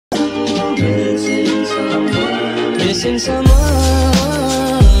missing someone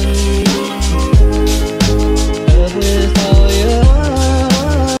with all your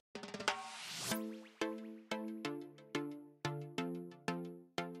heart.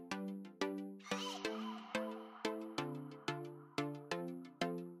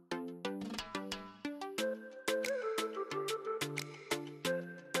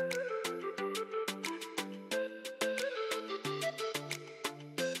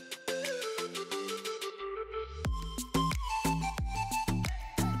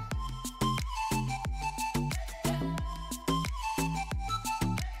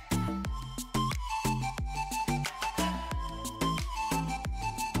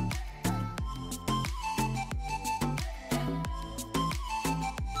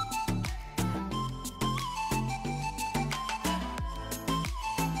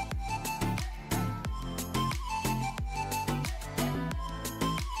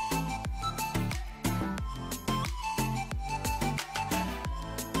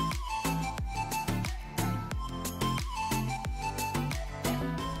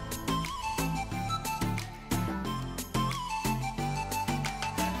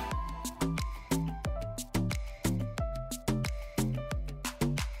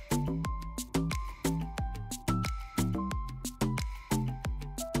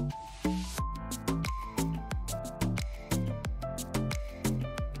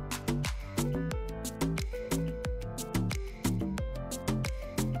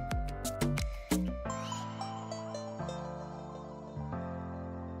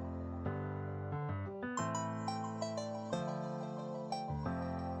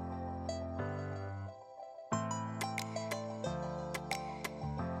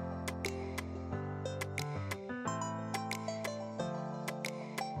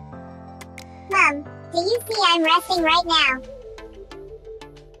 Mom, do you see I'm resting right now?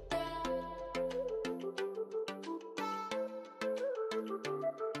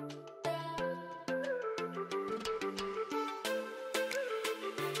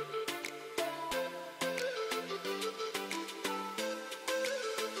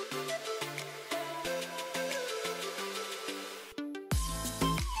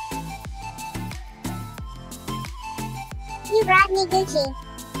 You brought me Gucci.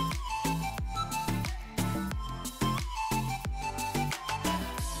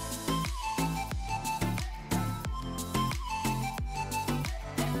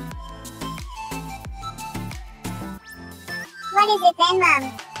 What is it then, Mom?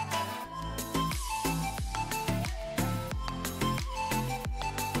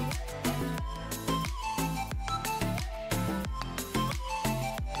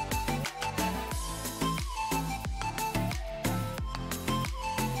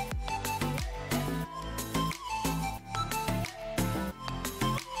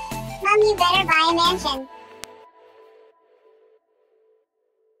 Mom, you better buy a mansion.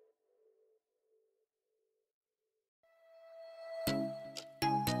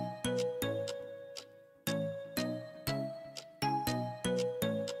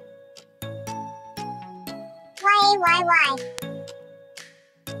 Why?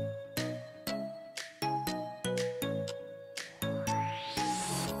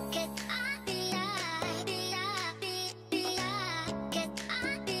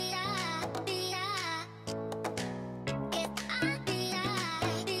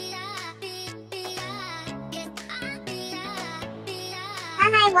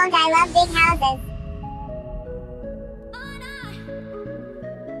 Haha, won't I love big houses?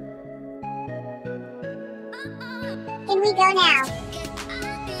 Can we go now?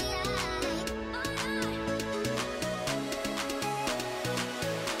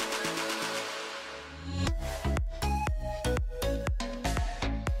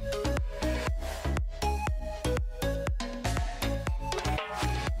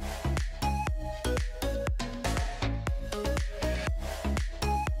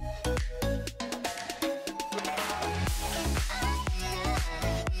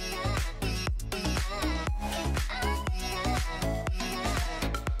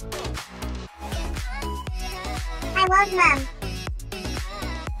 I won't, Mom.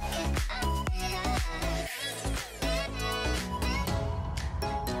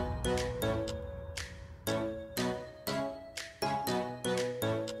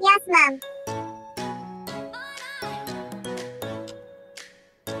 Yes, Mom.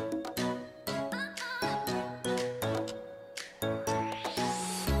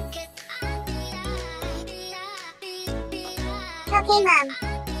 Okay, Mom.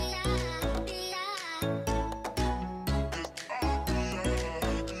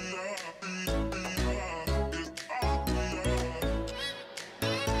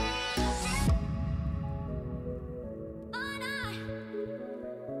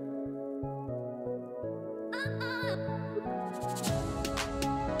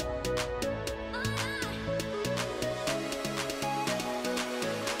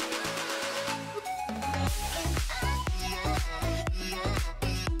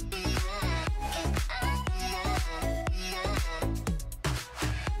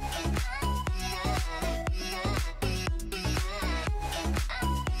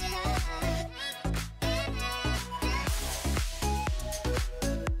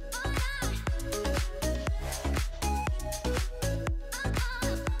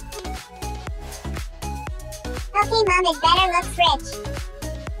 Okay, Mom, it better looks rich.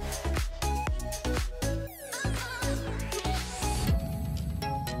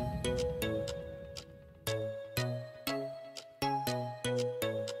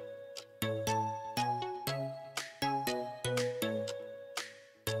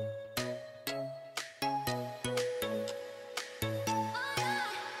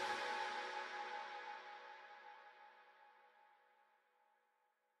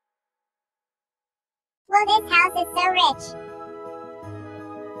 Well, this house is so rich.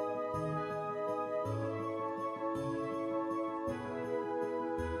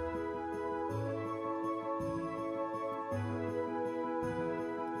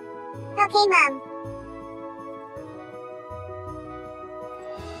 Okay, Mom.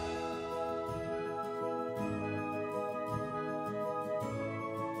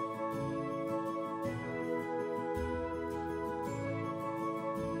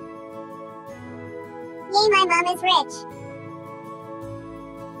 Yay, my mom is rich.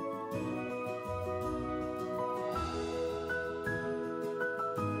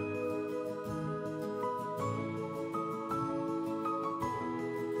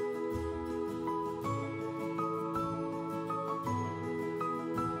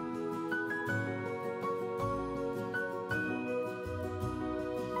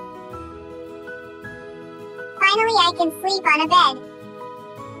 Finally, I can sleep on a bed.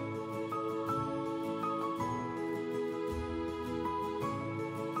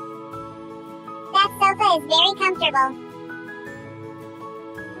 That sofa is very comfortable.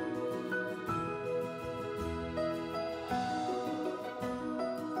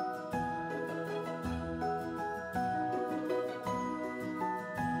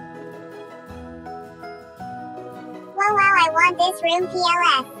 Wow, I want this room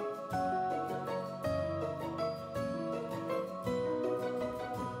PLS.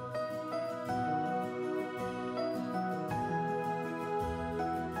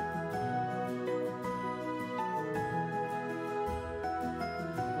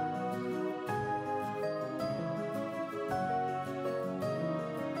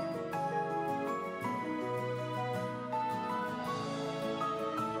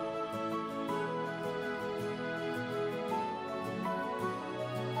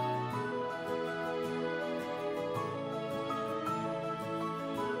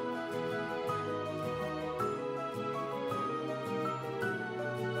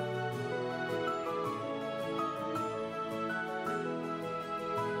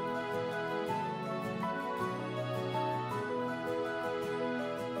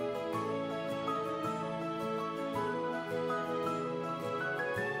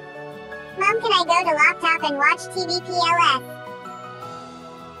 Mom, can I go to laptop and watch TV PLS?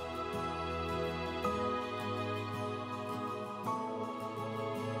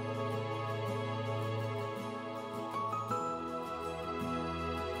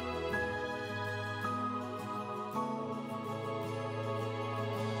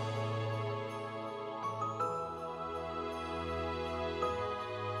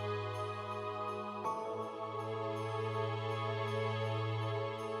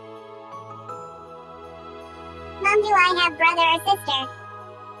 Mom, do I have brother or sister?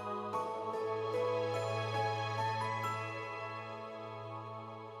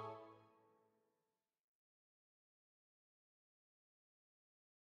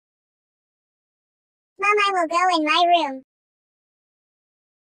 Mom, I will go in my room.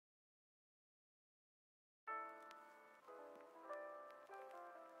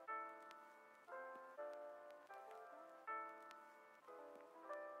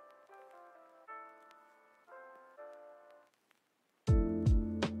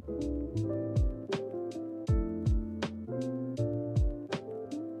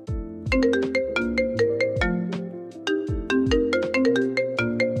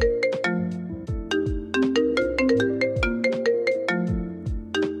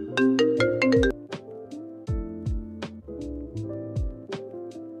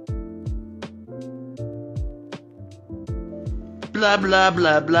 Blah blah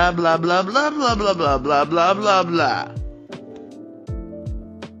blah blah blah blah blah blah blah blah blah blah blah blah.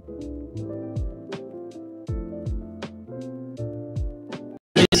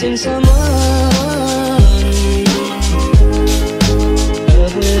 Missing someone.